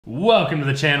Welcome to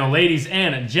the channel, ladies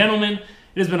and gentlemen.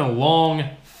 It has been a long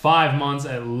 5 months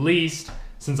at least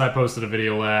since I posted a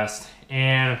video last,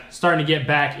 and starting to get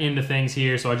back into things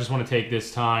here, so I just want to take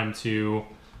this time to,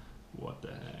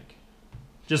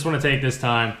 just want to take this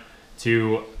time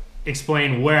to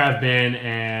explain where I've been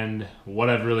and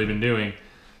what I've really been doing.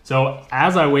 So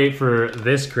as I wait for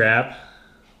this crap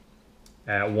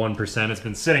at 1%, it's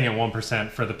been sitting at 1%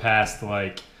 for the past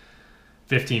like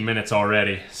 15 minutes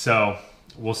already, so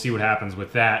we'll see what happens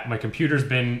with that. My computer's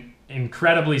been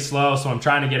incredibly slow, so I'm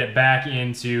trying to get it back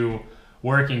into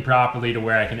working properly to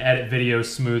where I can edit videos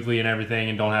smoothly and everything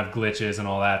and don't have glitches and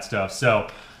all that stuff. So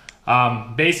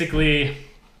basically,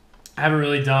 I haven't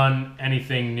really done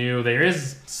anything new. There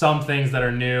is some things that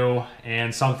are new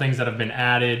and some things that have been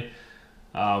added,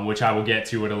 which I will get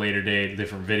to at a later date,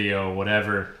 different video,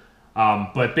 whatever.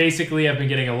 But basically, I've been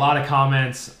getting a lot of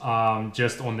comments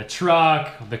just on the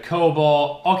truck, the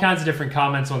Cobalt, all kinds of different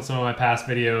comments on some of my past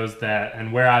videos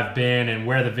and where I've been and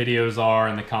where the videos are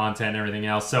and the content and everything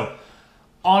else. So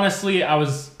honestly, I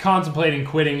was contemplating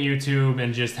quitting YouTube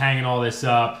and just hanging all this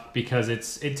up because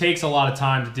it takes a lot of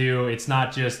time to do. It's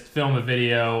not just film a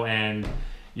video and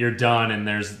you're done and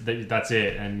that's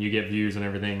it and you get views and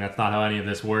everything. That's not how any of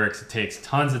this works. It takes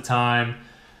tons of time.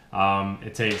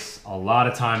 It takes a lot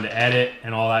of time to edit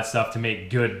and all that stuff to make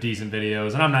good, decent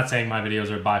videos. And I'm not saying my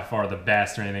videos are by far the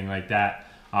best or anything like that,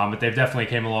 but they've definitely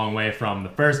came a long way from the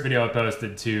first video I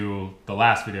posted to the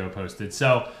last video I posted.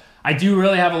 So I do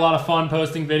really have a lot of fun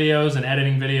posting videos and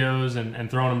editing videos and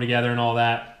throwing them together and all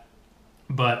that.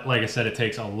 But like I said, it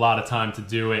takes a lot of time to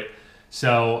do it.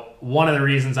 So one of the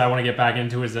reasons I want to get back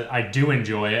into it is that I do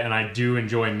enjoy it and I do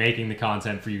enjoy making the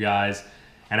content for you guys.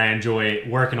 And I enjoy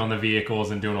working on the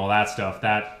vehicles and doing all that stuff.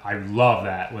 I love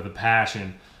that with a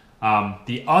passion.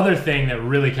 The other thing that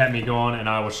really kept me going, and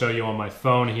I will show you on my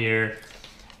phone here,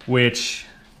 which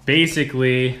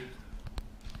basically,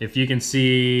 if you can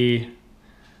see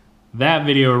that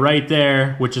video right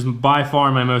there, which is by far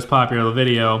my most popular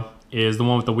video, is the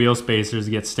one with the wheel spacers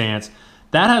to get stance.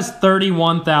 That has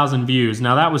 31,000 views.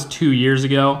 Now that was 2 years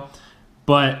ago,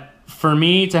 but for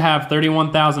me to have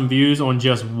 31,000 views on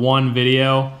just one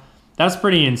video, that's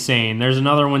pretty insane. There's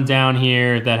another one down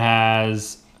here that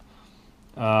has,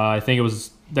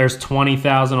 there's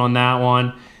 20,000 on that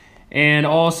one. And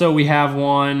also we have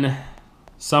one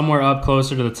somewhere up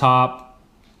closer to the top,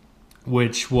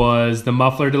 which was the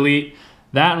muffler delete.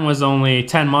 That one was only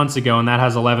 10 months ago and that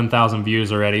has 11,000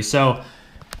 views already. So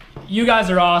you guys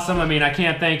are awesome. I mean, I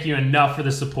can't thank you enough for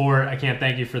the support. I can't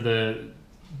thank you for the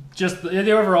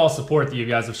overall support that you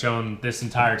guys have shown this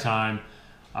entire time.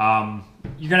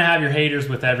 You're gonna have your haters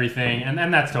with everything,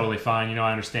 and that's totally fine. You know,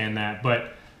 I understand that.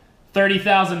 But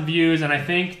 30,000 views, and I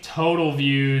think total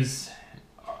views,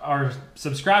 our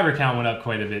subscriber count went up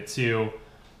quite a bit too.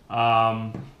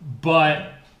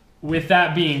 But with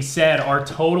that being said, our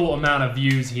total amount of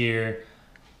views here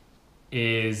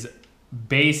is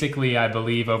basically, I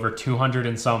believe, over 200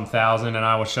 and some thousand, and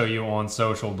I will show you on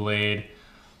Social Blade.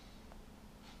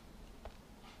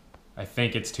 I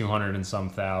think it's 200 and some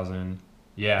thousand.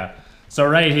 Yeah. So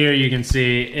right here you can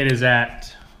see it is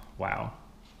at, wow.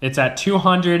 It's at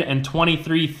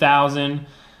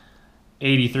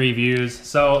 223,083 views.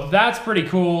 So that's pretty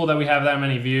cool that we have that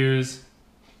many views.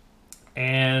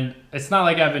 And it's not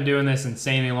like I've been doing this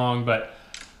insanely long, but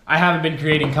I haven't been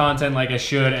creating content like I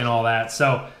should and all that.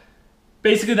 So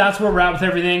basically that's where we're at with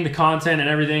everything, the content and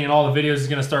everything, and all the videos is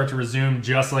gonna start to resume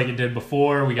just like it did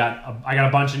before. I got a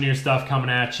bunch of new stuff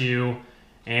coming at you,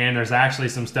 and there's actually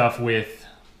some stuff with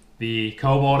the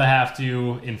Cobalt I have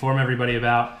to inform everybody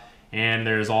about, and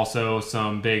there's also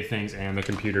some big things, and the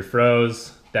computer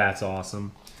froze. That's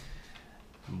awesome.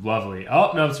 Lovely.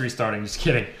 Oh, no, it's restarting, just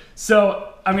kidding.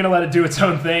 So I'm gonna let it do its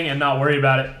own thing and not worry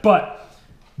about it, but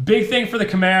big thing for the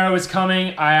Camaro is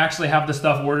coming. I actually have the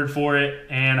stuff ordered for it,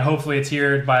 and hopefully it's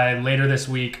here by later this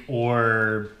week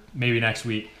or maybe next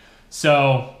week.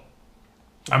 So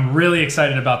I'm really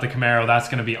excited about the Camaro. That's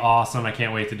going to be awesome. I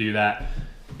can't wait to do that.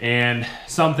 And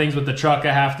some things with the truck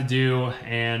I have to do,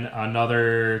 and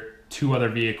two other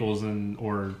vehicles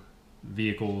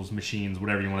machines,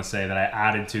 whatever you want to say, that I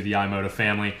added to the iMoto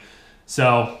family.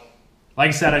 So like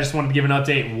I said, I just wanted to give an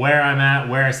update where I'm at,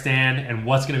 where I stand, and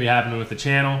what's going to be happening with the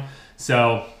channel.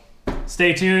 So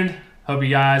stay tuned. Hope you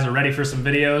guys are ready for some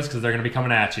videos because they're going to be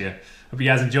coming at you. Hope you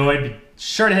guys enjoyed. Be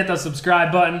sure to hit that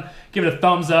subscribe button. Give it a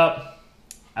thumbs up.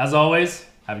 As always,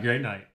 have a great night.